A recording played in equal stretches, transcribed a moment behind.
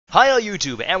Hi all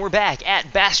YouTube, and we're back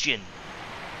at Bastion.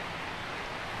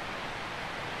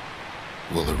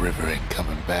 Well, the river ain't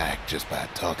coming back just by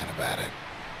talking about it.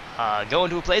 Going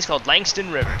to a place called Langston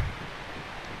River.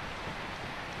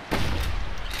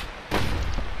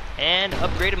 And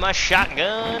upgraded my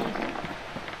shotgun.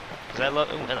 Cause I love.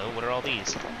 Oh, hello. What are all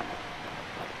these?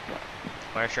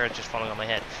 Wire shards just falling on my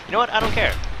head. You know what? I don't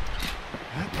care.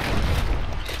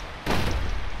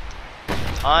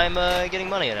 I'm getting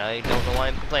money, and I don't know why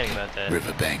I'm complaining about that.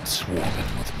 Riverbank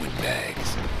swarming with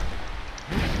windbags.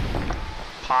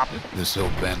 Pop. They're so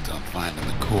bent on finding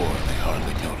the core, they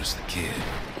hardly notice the kid.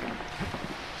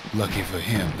 Lucky for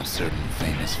him, a certain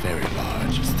famous ferry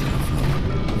barge is still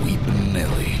afloat. Weeping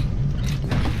Nelly.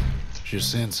 She'll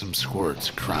send some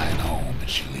squirts crying home as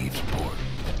she leaves port.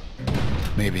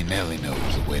 Maybe Nelly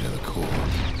knows the way to the core.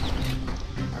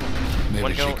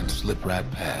 Maybe she can slip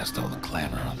right past all the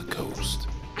clamor on the coast.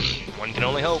 One can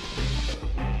only hope.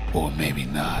 Or maybe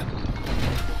not.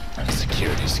 A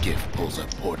security skiff pulls up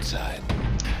portside.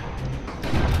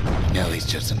 Nelly's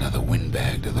just another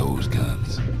windbag to those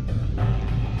guns.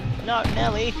 Not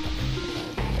Nelly.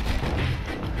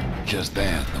 Just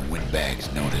then, the windbags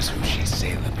notice who she's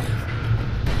sailing with.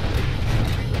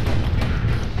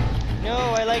 No,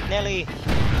 I like Nelly.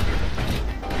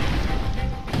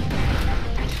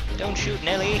 Don't shoot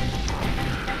Nelly.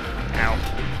 Ow.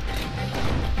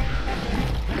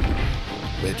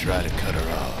 They try to cut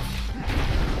her off.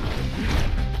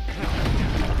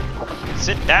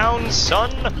 Sit down,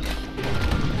 son.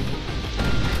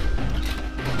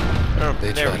 Oh,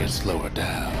 they try to slow her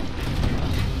down.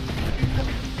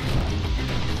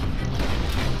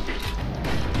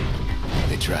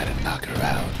 They try to knock her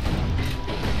out.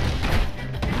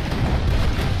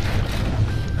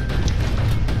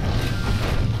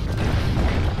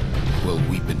 Well,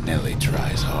 Weeping Nelly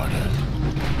tries harder.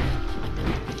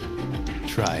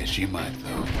 Try as she might,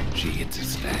 though, she hits a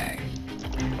snag.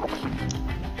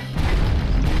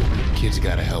 Kid's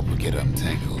gotta help her get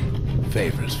untangled.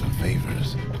 Favors for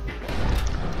favors.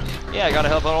 Yeah, I gotta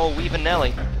help out old Weeping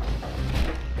Nelly.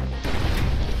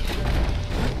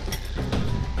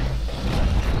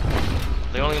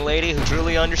 The only lady who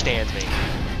truly understands me.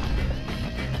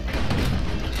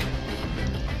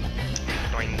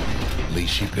 At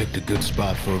least she picked a good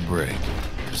spot for a break,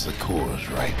 because the core's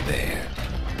right there.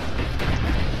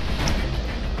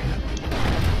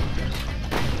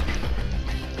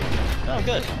 Oh,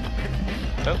 good.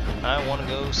 Oh, I want to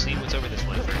go see what's over this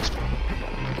way first.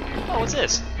 Oh, what's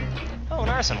this? Oh, an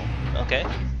arsenal. Okay.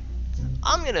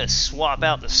 I'm gonna swap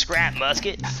out the scrap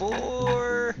musket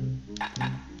for...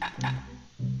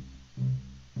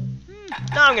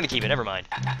 No, I'm gonna keep it, never mind.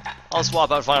 I'll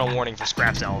swap out Final Warning for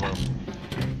scrap salvo.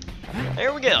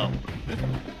 There we go.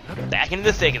 Back into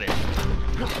the thick of it.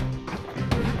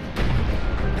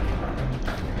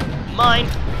 Mine.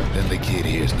 Then the kid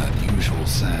hears an unusual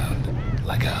sound,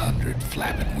 like 100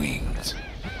 flapping wings.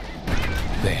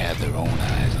 They have their own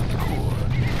eyes on the core,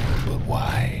 but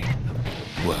why?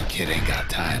 Well, kid ain't got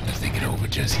time to think it over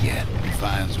just yet. He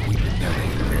finds Weeping Nelly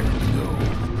ready to go.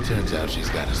 Turns out she's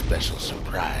got a special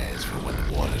surprise for when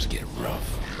the waters get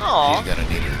rough. Aww. She's gonna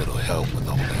need a little help with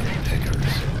all them pickers.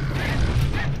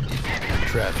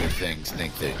 Traffic things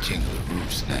think they're king of the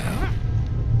roofs now.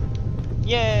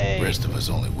 Yay! The rest of us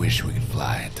only wish we could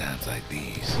fly in times like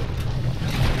these.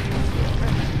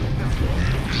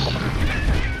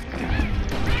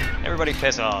 Everybody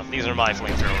piss off. These are my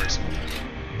flamethrowers.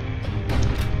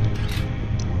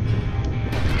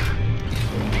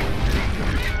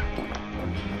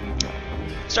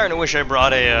 Starting to wish I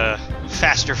brought a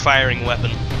faster firing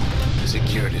weapon. The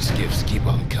security skiffs keep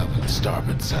on coming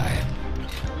starboard side.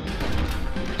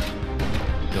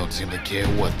 Don't seem to care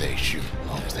what they shoot, as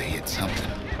long as they hit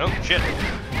something. Oh, shit.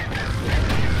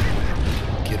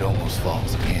 Kid almost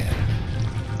falls again.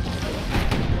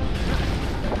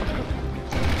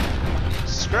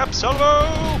 Scrap salvo!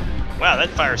 Wow, that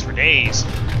fires for days.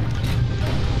 The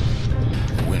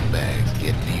windbags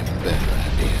get an even better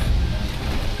idea.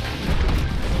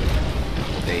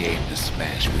 They aim to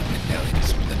smash Weeping Nelly to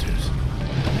splinters.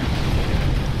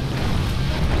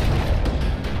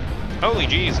 Holy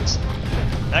Jesus.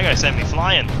 That guy sent me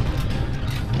flying.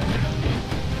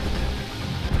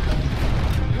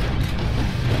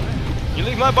 You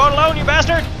leave my boat alone, you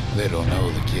bastard! They don't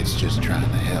know the kid's just trying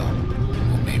to help.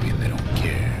 Or maybe they don't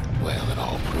care. Well, it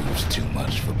all proves too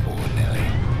much for poor Nelly.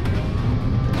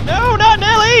 No, not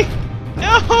Nelly!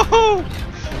 No!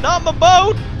 Not my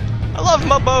boat! I love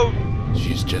my boat!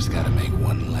 She's just gotta make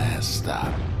one last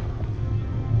stop.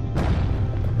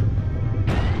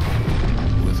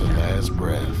 With her last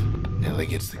breath, Nelly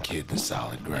gets the kid to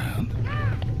solid ground.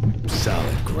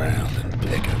 Solid ground in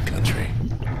Picker country.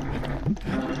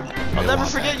 I'll never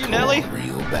forget you, Nelly.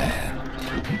 Real bad.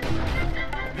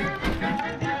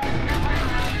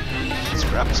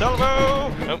 Scrap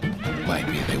salvo! Nope. Might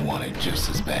be they want it just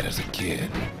as bad as a kid.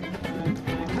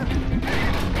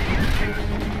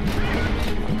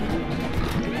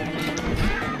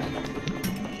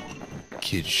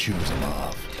 Kid shoes him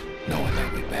off, knowing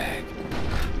they'll be back.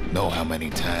 Know how many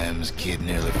times kid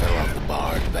nearly fell off the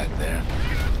barge back there?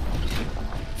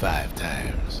 5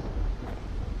 times.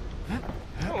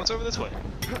 Oh, it's over this way.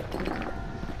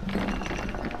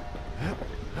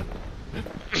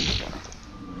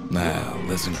 Now,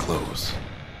 listen close.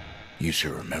 You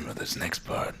should remember this next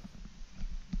part.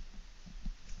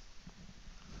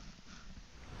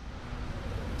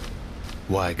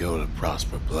 Why go to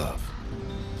Prosper Bluff?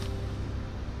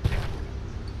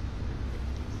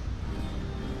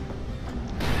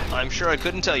 I'm sure I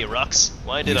couldn't tell you, Rux.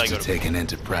 Why did I go to take an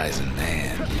enterprising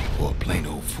man or a plain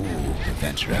old fool to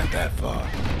venture out that far?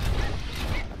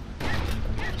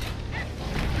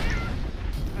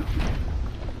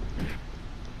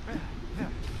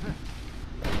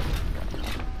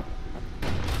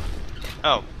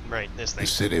 Oh, right, this thing. The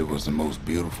city was the most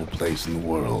beautiful place in the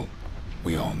world.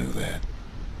 We all knew that.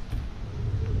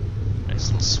 Nice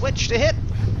little switch to hit.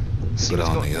 But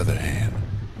on the other hand,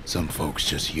 some folks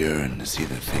just yearn to see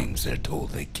the things they're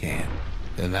told they can't.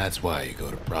 And that's why you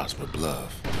go to Prosper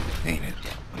Bluff, ain't it?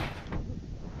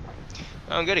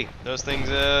 Oh, goody. Those things,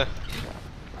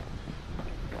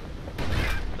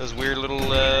 those weird little,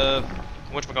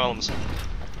 whatchamacallums,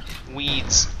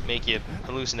 weeds make you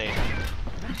hallucinate.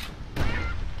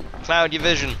 Cloud your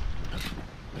vision,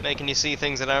 making you see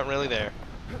things that aren't really there.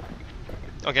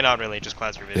 Okay, not really, just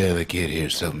clouds your vision. Yeah, the kid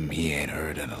hears something he ain't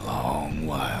heard in a long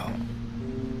while.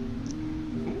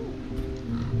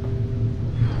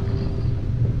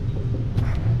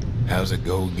 How's it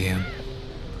go again?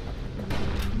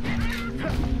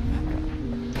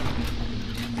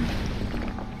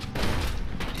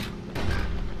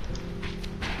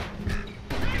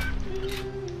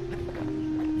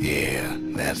 Yeah,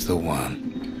 that's the one.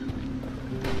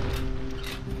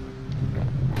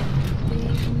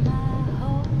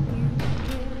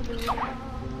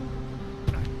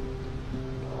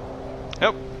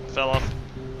 Oh, fell off.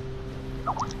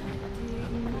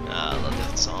 Ah, I love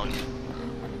that song.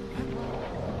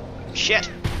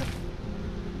 Shit!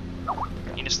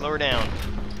 Need to slow her down.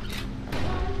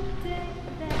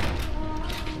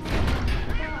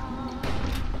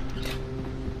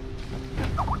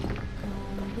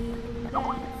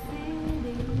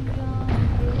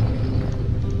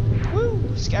 Woo!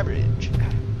 Scabbage.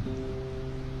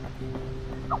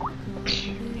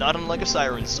 Not unlike a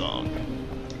siren song,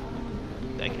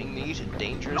 beckoning me to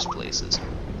dangerous places.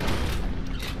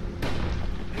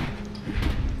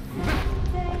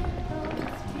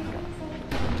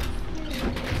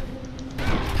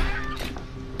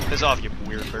 Piss off, you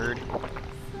weird bird.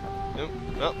 Oh,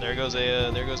 well, there goes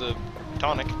a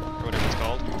tonic, or whatever it's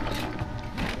called.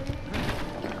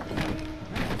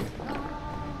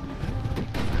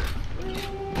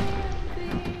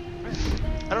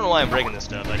 I don't know why I'm breaking this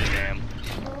stuff, I just am.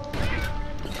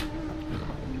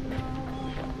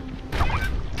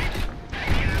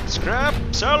 Scrap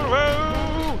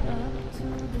salvo!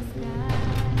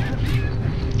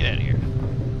 Get out of here.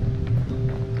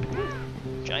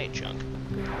 Giant chunk.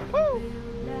 Woo!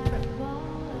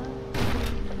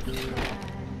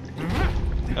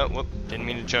 Oh, whoop. Didn't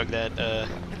mean to chug that,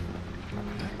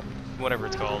 whatever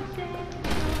it's called.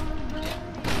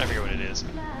 I forget what it is.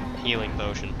 Healing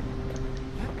potion.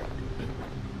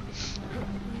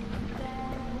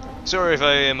 Sorry if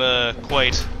I am,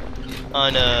 quite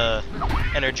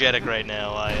energetic right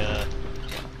now.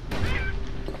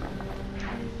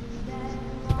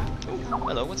 Ooh,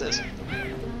 hello, what's this?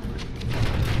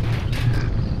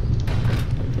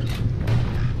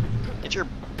 Get your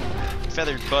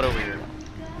feathered butt over here,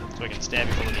 so I can stab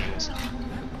you full of needles.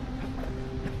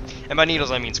 And by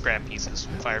needles, I mean scrap pieces,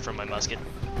 fired from my musket.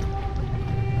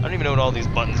 I don't even know what all these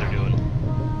buttons are doing.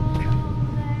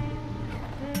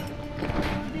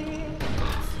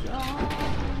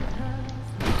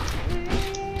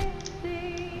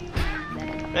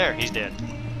 There, he's dead.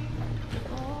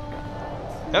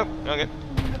 Oh, okay.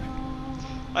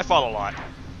 I fall a lot.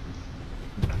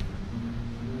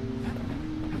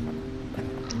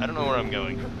 I don't know where I'm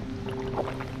going.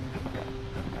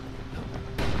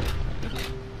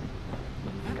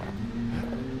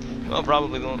 Well,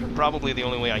 probably the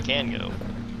only way I can go.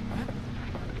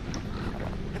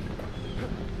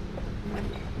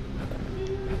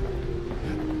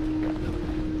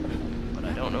 But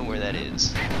I don't know where that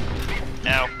is.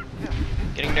 Ow.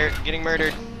 Getting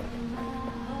murdered.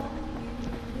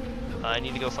 I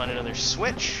need to go find another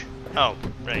switch. Oh,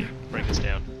 right. Bring this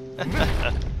down.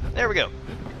 There we go.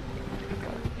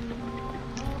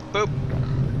 Boop.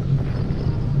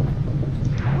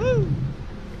 Woo!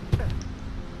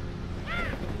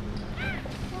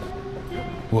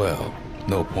 Well,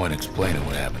 no point explaining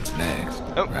what happens next,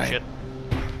 Oh, right? shit.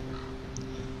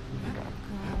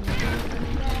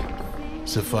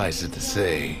 Suffice it to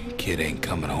say, kid ain't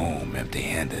coming home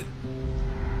empty-handed.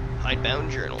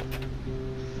 Hidebound journal.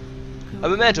 A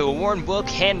memento, a worn book,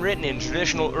 handwritten in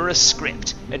traditional Urus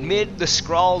script. Amid the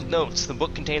scrawled notes, the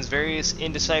book contains various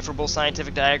indecipherable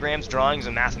scientific diagrams, drawings,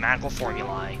 and mathematical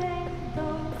formulae.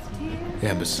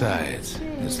 And besides,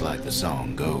 it's like the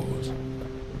song goes.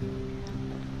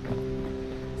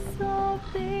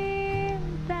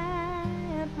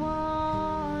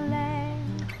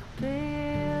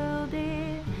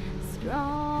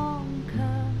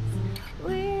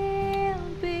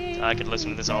 I could listen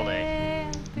to this all day.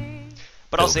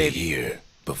 But I'll They'll be save here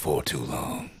before too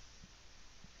long.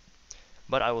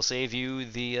 But I will save you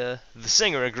the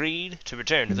singer agreed to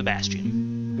return to the Bastion.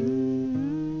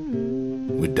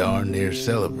 We darn near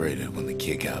celebrated when the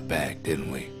kid got back, didn't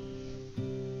we?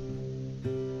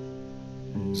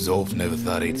 Zolf never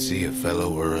thought he'd see a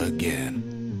fellow Ura again.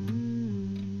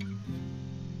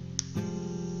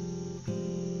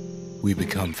 We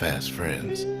become fast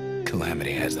friends.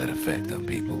 Calamity has that effect on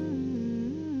people.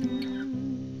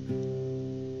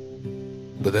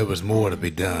 But there was more to be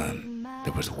done.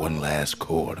 There was one last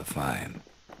core to find.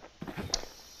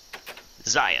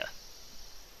 Zaya.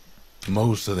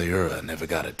 Most of the Ura never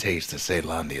got a taste of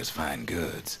Caelondia's fine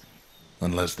goods,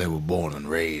 unless they were born and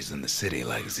raised in the city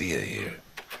like Zia here.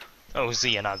 Oh,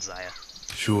 Zia, not Zaya.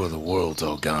 Sure, the world's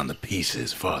all gone to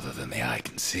pieces farther than the eye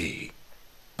can see,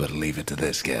 but leave it to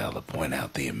this gal to point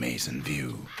out the amazing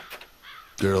view.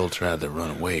 Girl tried to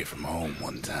run away from home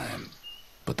one time,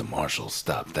 but the marshals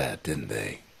stopped that, didn't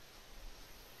they?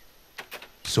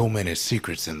 So many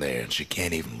secrets in there, and she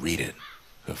can't even read it.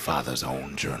 Her father's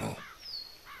own journal.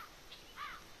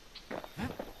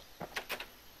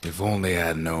 If only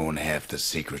I'd known half the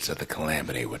secrets of the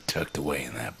Calamity were tucked away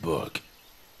in that book,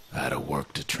 I'd have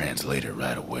worked to translate it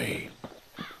right away.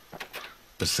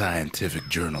 A scientific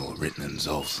journal written in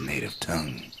Zolf's native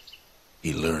tongue.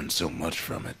 He learned so much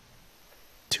from it.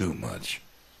 Too much.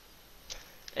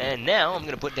 And now I'm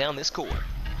going to put down this core.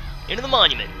 Into the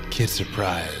monument. Kid's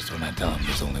surprised when I tell him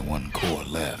there's only one core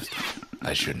left.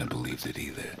 I shouldn't have believed it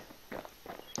either.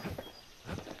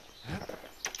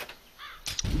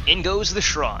 In goes the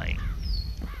shrine.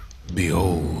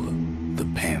 Behold, the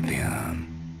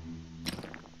Pantheon.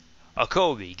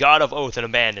 Akobi, god of oath and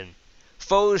abandon.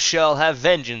 Foes shall have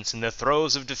vengeance in the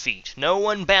throes of defeat. No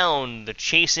one bound the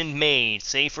chastened maid,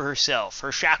 save for herself.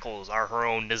 Her shackles are her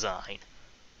own design.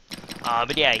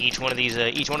 But yeah, each one of these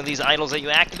idols that you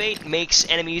activate makes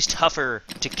enemies tougher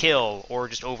to kill, or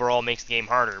just overall makes the game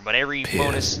harder. But every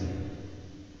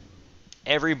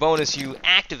bonus you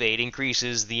activate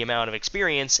increases the amount of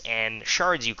experience and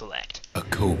shards you collect.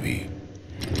 Akobi.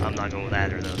 I'm not going with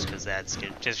either of those because that's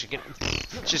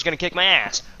just gonna kick my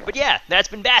ass. But yeah, that's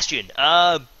been Bastion.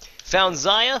 Found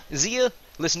Zia,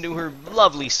 listened to her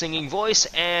lovely singing voice,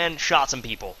 and shot some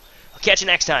people. I'll catch you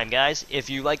next time, guys. If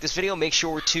you like this video, make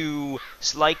sure to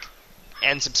like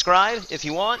and subscribe if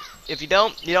you want. If you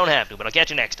don't have to. But I'll catch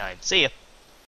you next time. See ya.